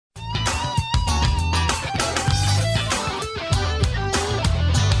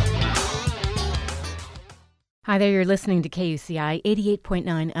Hi there, you're listening to KUCI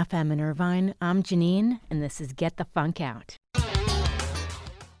 88.9 FM in Irvine. I'm Janine, and this is Get the Funk Out.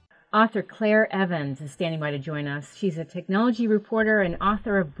 Author Claire Evans is standing by to join us. She's a technology reporter and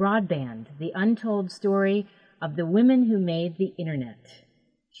author of Broadband, the untold story of the women who made the internet.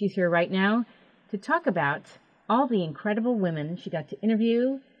 She's here right now to talk about all the incredible women she got to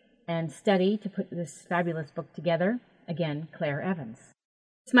interview and study to put this fabulous book together. Again, Claire Evans.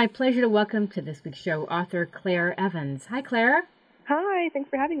 It's my pleasure to welcome to this week's show author Claire Evans. Hi, Claire. Hi, thanks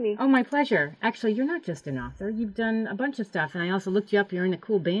for having me. Oh, my pleasure. Actually, you're not just an author. You've done a bunch of stuff, and I also looked you up. You're in a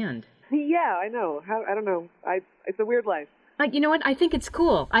cool band. Yeah, I know. I don't know. It's a weird life. You know what? I think it's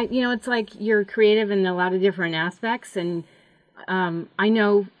cool. It's like you're creative in a lot of different aspects, and I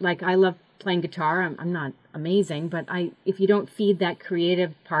know, I love playing guitar. I'm not amazing, but if you don't feed that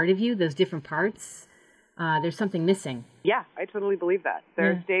creative part of you, those different parts, there's something missing. Yeah, I totally believe that.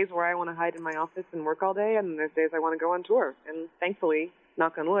 There's days where I want to hide in my office and work all day, and there's days I want to go on tour. And thankfully,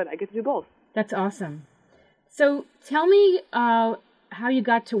 knock on wood, I get to do both. That's awesome. So tell me how you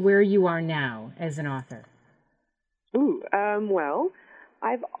got to where you are now as an author. Well,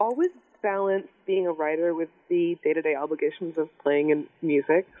 I've always balanced being a writer with the day-to-day obligations of playing in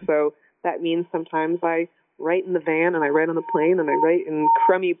music. So that means sometimes I write in the van, and I write on the plane, and I write in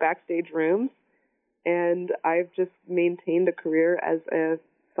crummy backstage rooms. And I've just maintained a career as a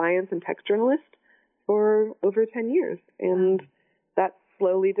science and tech journalist for over 10 years. And that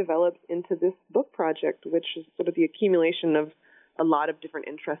slowly developed into this book project, which is sort of the accumulation of a lot of different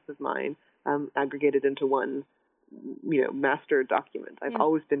interests of mine, aggregated into one, master document. I've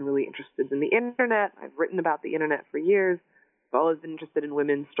always been really interested in the internet. I've written about the internet for years. I've always been interested in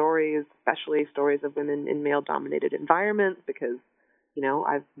women's stories, especially stories of women in male-dominated environments, because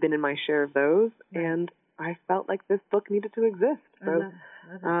I've been in my share of those, and I felt like this book needed to exist. So,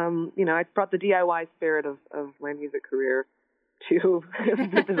 I brought the DIY spirit of my music career to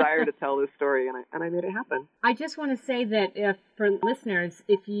the desire to tell this story, and I made it happen. I just want to say that for listeners,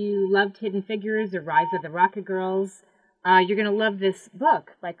 if you loved Hidden Figures or Rise of the Rocket Girls, you're going to love this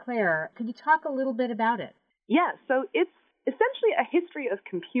book by Claire. Could you talk a little bit about it? Yeah, so it's essentially a history of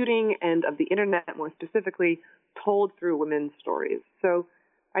computing and of the internet, more specifically, told through women's stories. So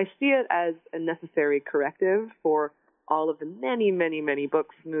I see it as a necessary corrective for all of the many, many, many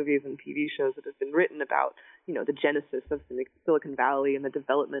books, movies, and TV shows that have been written about, the genesis of Silicon Valley and the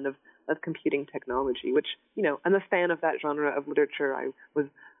development of computing technology, which, I'm a fan of that genre of literature. I was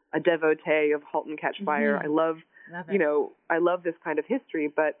a devotee of *Halt and Catch Fire*. I love I love this kind of history,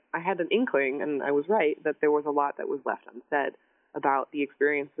 but I had an inkling, and I was right, that there was a lot that was left unsaid about the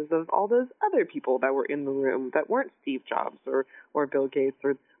experiences of all those other people that were in the room that weren't Steve Jobs or Bill Gates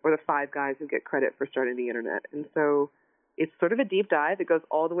or the five guys who get credit for starting the internet. And so it's sort of a deep dive. It goes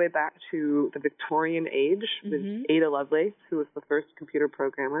all the way back to the Victorian age with Ada Lovelace, who was the first computer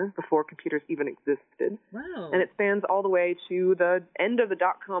programmer before computers even existed. Wow. And it spans all the way to the end of the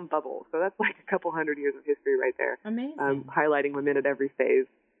dot-com bubble. So that's like a couple hundred years of history right there. Amazing. Highlighting women at every phase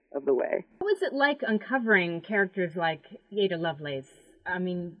of the way. What was it like uncovering characters like Ada Lovelace? I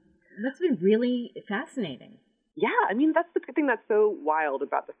mean, that's been really fascinating. Yeah, I mean, that's the thing that's so wild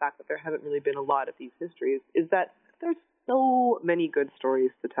about the fact that there haven't really been a lot of these histories, is that there's so many good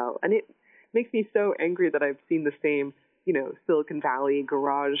stories to tell. And it makes me so angry that I've seen the same, Silicon Valley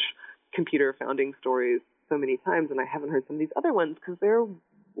garage computer founding stories so many times, and I haven't heard some of these other ones because they're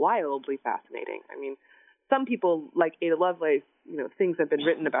wildly fascinating. I mean, some people, like Ada Lovelace, things have been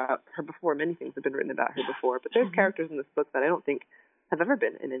written about her before. Many things have been written about her before. But there's characters in this book that I don't think have ever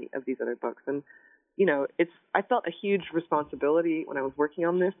been in any of these other books. And, I felt a huge responsibility when I was working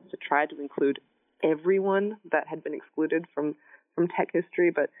on this to try to include everyone that had been excluded from tech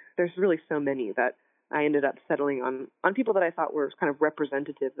history. But there's really so many that I ended up settling on people that I thought were kind of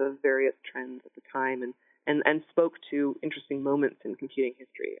representative of various trends at the time and spoke to interesting moments in computing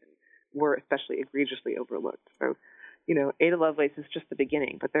history and were especially egregiously overlooked. So, Ada Lovelace is just the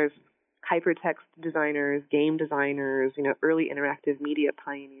beginning, but there's hypertext designers, game designers, early interactive media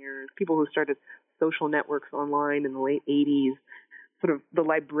pioneers, people who started social networks online in the late 80s, sort of the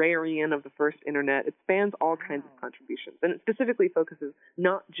librarian of the first internet. It spans all kinds of contributions, and it specifically focuses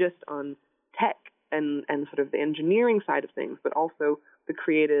not just on tech and sort of the engineering side of things, but also the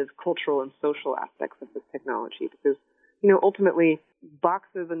creative, cultural, and social aspects of this technology, because ultimately,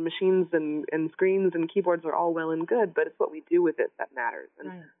 boxes and machines and screens and keyboards are all well and good, but it's what we do with it that matters.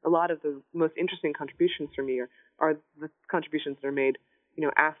 And a lot of the most interesting contributions for me are the contributions that are made,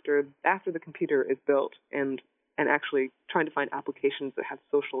 after the computer is built and actually trying to find applications that have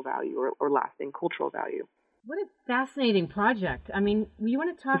social value or lasting cultural value. What a fascinating project. I mean, you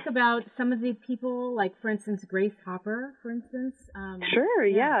want to talk about some of the people, like, for instance, Grace Hopper, for instance? Sure,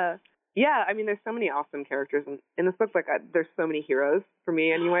 yeah. Yeah, I mean, there's so many awesome characters in this book. Like, there's so many heroes for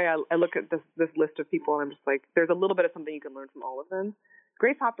me. Anyway, I look at this list of people, and I'm just like, there's a little bit of something you can learn from all of them.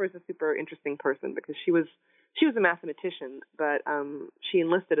 Grace Hopper is a super interesting person because she was a mathematician, but she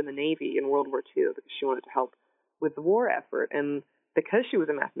enlisted in the Navy in World War II because she wanted to help with the war effort. And because she was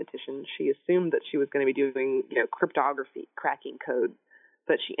a mathematician, she assumed that she was going to be doing, cryptography, cracking codes.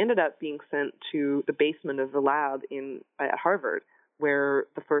 But she ended up being sent to the basement of the lab at Harvard, where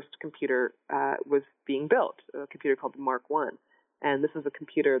the first computer was being built, a computer called the Mark I. And this is a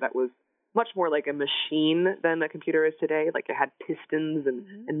computer that was much more like a machine than a computer is today. Like, it had pistons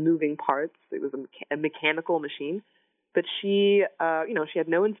and moving parts. It was a mechanical machine. But she had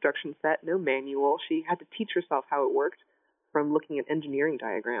no instruction set, no manual. She had to teach herself how it worked from looking at engineering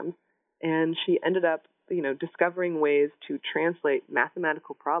diagrams. And she ended up, discovering ways to translate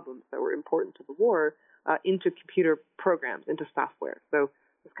mathematical problems that were important to the war into computer programs, into software. So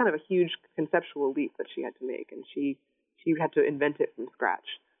it's kind of a huge conceptual leap that she had to make, and she had to invent it from scratch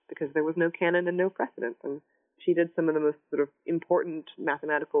because there was no canon and no precedent. And she did some of the most sort of important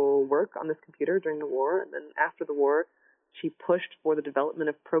mathematical work on this computer during the war, and then after the war, she pushed for the development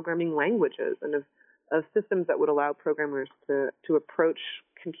of programming languages and of systems that would allow programmers to approach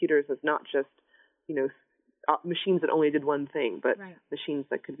computers as not just, machines that only did one thing, but machines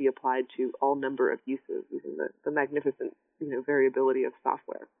that could be applied to all number of uses using the magnificent, variability of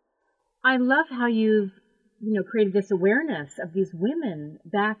software. I love how you've, created this awareness of these women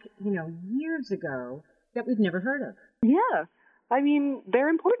back, years ago that we've never heard of. Yeah. I mean, they're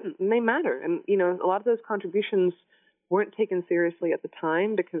important and they matter. And, a lot of those contributions weren't taken seriously at the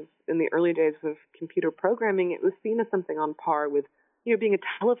time because in the early days of computer programming, it was seen as something on par with, being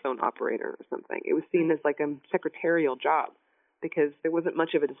a telephone operator or something. It was seen as like a secretarial job because there wasn't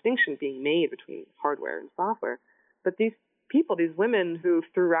much of a distinction being made between hardware and software. But these people, these women who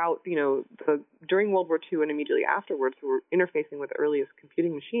throughout, during World War II and immediately afterwards who were interfacing with the earliest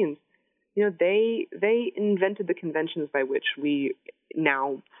computing machines, they invented the conventions by which we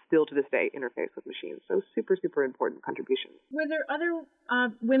now still to this day interface with machines. So super, super important contributions. Were there other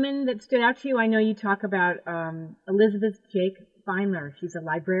women that stood out to you? I know you talk about Elizabeth Jake Feinler. She's a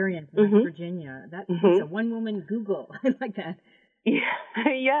librarian from West Virginia. That's a one-woman Google. I like that.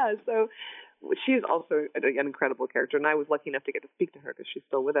 Yeah. So she's also an incredible character, and I was lucky enough to get to speak to her because she's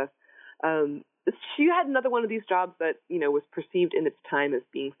still with us. She had another one of these jobs that, was perceived in its time as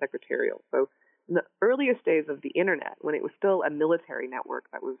being secretarial. So in the earliest days of the Internet, when it was still a military network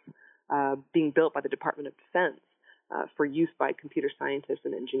that was being built by the Department of Defense for use by computer scientists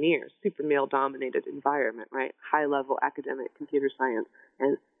and engineers, super male-dominated environment, right? High-level academic computer science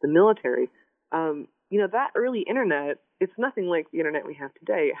and the military. That early Internet, it's nothing like the Internet we have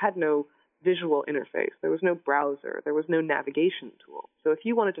today. It had no visual interface. There was no browser. There was no navigation tool. So if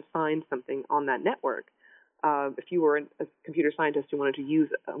you wanted to find something on that network, if you were a computer scientist who wanted to use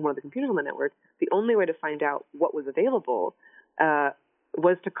one of the computers on the network, the only way to find out what was available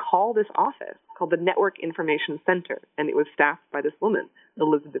was to call this office called the Network Information Center. And it was staffed by this woman,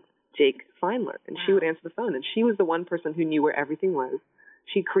 Elizabeth Jake Feinler. And she would answer the phone. And she was the one person who knew where everything was.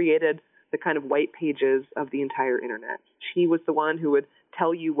 She created the kind of white pages of the entire Internet. She was the one who would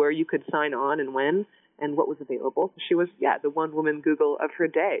tell you where you could sign on and when and what was available. So she was, the one-woman Google of her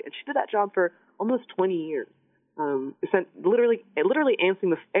day. And she did that job for almost 20 years. Literally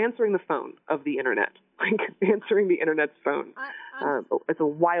answering the phone of the Internet, like answering the Internet's phone. It's a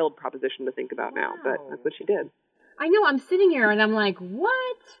wild proposition to think about now, but that's what she did. I know. I'm sitting here and I'm like,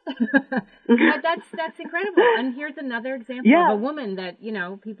 what? That's incredible. And here's another example of a woman that,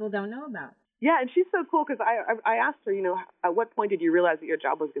 people don't know about. Yeah, and she's so cool because I asked her, at what point did you realize that your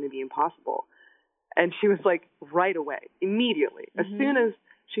job was going to be impossible? And she was like, right away, immediately. As soon as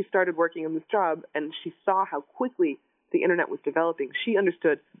she started working on this job and she saw how quickly the Internet was developing, she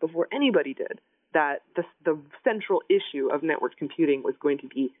understood before anybody did that the central issue of network computing was going to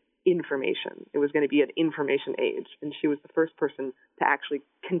be information. It was going to be an information age. And she was the first person to actually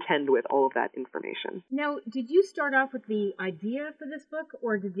contend with all of that information. Now, did you start off with the idea for this book,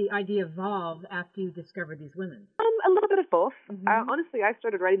 or did the idea evolve after you discovered these women? A little bit of both. Honestly, I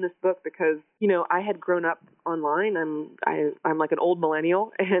started writing this book because, I had grown up online. I'm like an old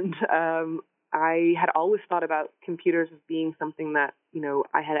millennial, and I had always thought about computers as being something that,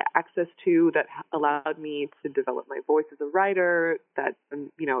 I had access to that allowed me to develop my voice as a writer, that, it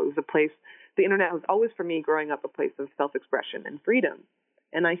was a place, the Internet was always for me growing up a place of self-expression and freedom.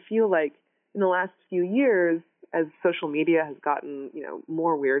 And I feel like in the last few years, as social media has gotten,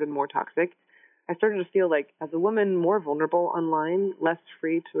 more weird and more toxic, I started to feel like, as a woman, more vulnerable online, less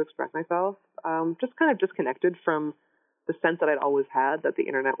free to express myself, just kind of disconnected from the sense that I'd always had that the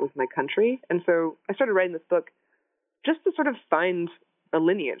internet was my country. And so I started writing this book just to sort of find a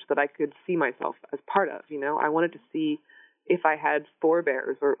lineage that I could see myself as part of. I wanted to see if I had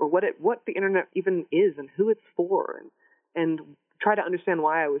forebears or what the internet even is and who it's for, and try to understand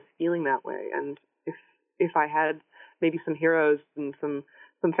why I was feeling that way, and if I had maybe some heroes and some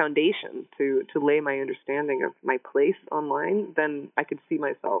foundation to lay my understanding of my place online, then I could see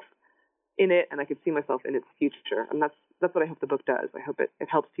myself in it, and I could see myself in its future. And that's what I hope the book does. I hope it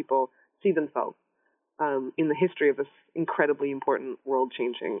helps people see themselves in the history of this incredibly important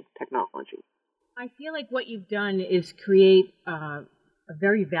world-changing technology. I feel like what you've done is create a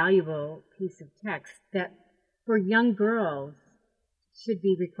very valuable piece of text that for young girls should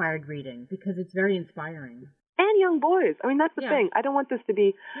be required reading, because it's very inspiring. And young boys. I mean, that's the thing. I don't want this to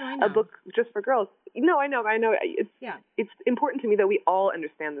be a book just for girls. No, I know. It's important to me that we all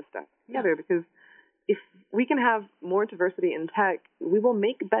understand this stuff together, because if we can have more diversity in tech, we will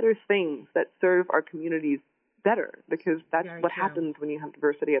make better things that serve our communities better, because that's what happens when you have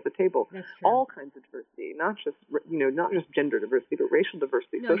diversity at the table. All kinds of diversity, not just gender diversity, but racial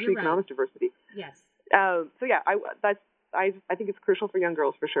diversity, socioeconomic diversity. Yes. I think it's crucial for young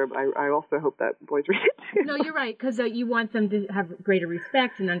girls for sure, but I also hope that boys read it too. No, you're right, because you want them to have greater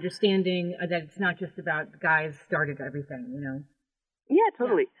respect and understanding that it's not just about guys started everything, Yeah,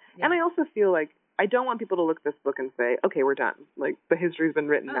 totally. Yeah. And I also feel like I don't want people to look at this book and say, okay, we're done. Like, the history's been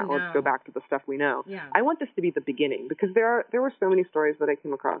written now. Let's go back to the stuff we know. Yeah. I want this to be the beginning, because there were so many stories that I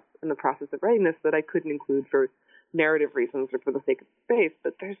came across in the process of writing this that I couldn't include for narrative reasons or for the sake of space,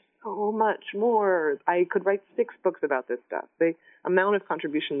 but there's so much more. I could write 6 books about this stuff. The amount of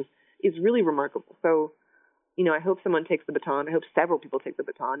contributions is really remarkable. So, I hope someone takes the baton. I hope several people take the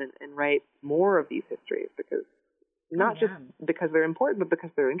baton and write more of these histories, because not just because they're important, but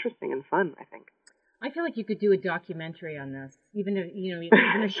because they're interesting and fun, I think. I feel like you could do a documentary on this, even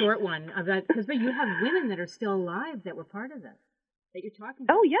a short one of that, because you have women that are still alive that were part of this, that you're talking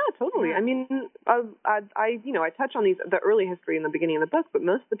about. Oh yeah, totally. Yeah. I mean, I touch on the early history in the beginning of the book, but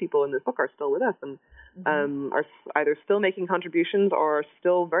most of the people in this book are still with us and are either still making contributions or are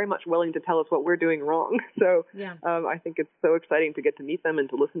still very much willing to tell us what we're doing wrong. So I think it's so exciting to get to meet them and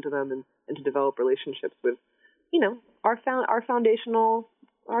to listen to them and to develop relationships with, our foundational,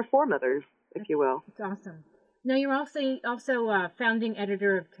 our foremothers, if you will. It's awesome. Now, you're also founding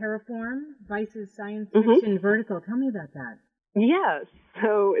editor of Terraform, Vice's science fiction vertical. Tell me about that. Yes.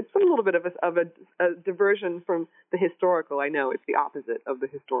 So it's a little bit of a diversion from the historical. I know it's the opposite of the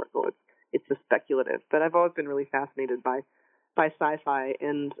historical. It's the speculative. But I've always been really fascinated by sci-fi,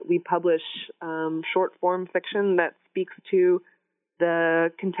 and we publish short form fiction that speaks to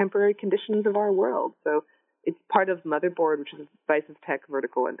the contemporary conditions of our world. So it's part of Motherboard, which is Vice's tech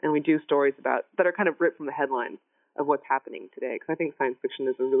vertical, and we do stories that are kind of ripped from the headlines of what's happening today, because I think science fiction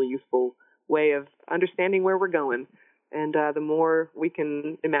is a really useful way of understanding where we're going. And the more we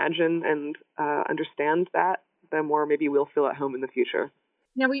can imagine and understand that, the more maybe we'll feel at home in the future.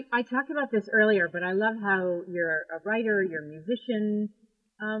 Now, I talked about this earlier, but I love how you're a writer, you're a musician.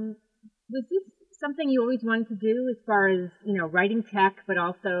 Was this something you always wanted to do as far as, writing tech, but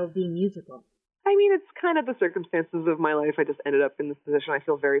also being musical? I mean, it's kind of the circumstances of my life. I just ended up in this position. I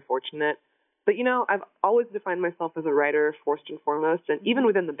feel very fortunate. But, I've always defined myself as a writer first and foremost. And even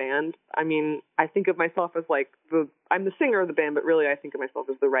within the band, I mean, I think of myself as I'm the singer of the band, but really I think of myself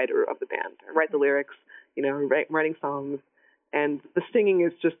as the writer of the band. I write the lyrics, writing songs. And the singing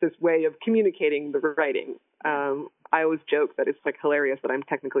is just this way of communicating the writing. I always joke that it's hilarious that I'm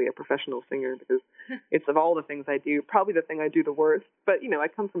technically a professional singer, because it's, of all the things I do, probably the thing I do the worst. But, I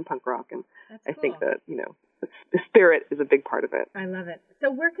come from punk rock, and I think that, the spirit is a big part of it. I love it. So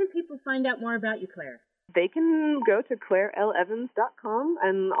where can people find out more about you, Claire? They can go to ClaireLEvans.com,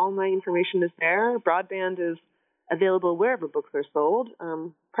 and all my information is there. Broadband is available wherever books are sold,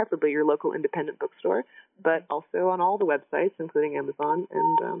 preferably your local independent bookstore, but also on all the websites, including Amazon.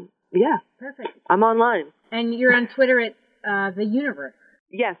 And perfect. I'm online. And you're on Twitter at The Universe.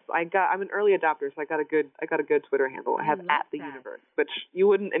 Yes, I'm an early adopter, so I got a good Twitter handle. I have at The Universe, which you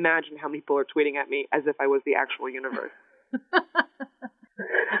wouldn't imagine how many people are tweeting at me as if I was the actual universe.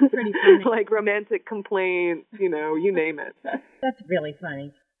 That's pretty funny. Romantic complaints, you name it. That's really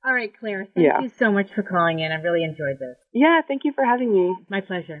funny. All right, Claire, thank you so much for calling in. I really enjoyed this. Yeah, thank you for having me. My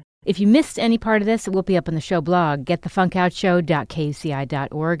pleasure. If you missed any part of this, it will be up on the show blog,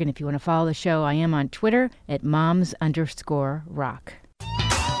 getthefunkoutshow.kuci.org. And if you want to follow the show, I am on Twitter at moms_rock.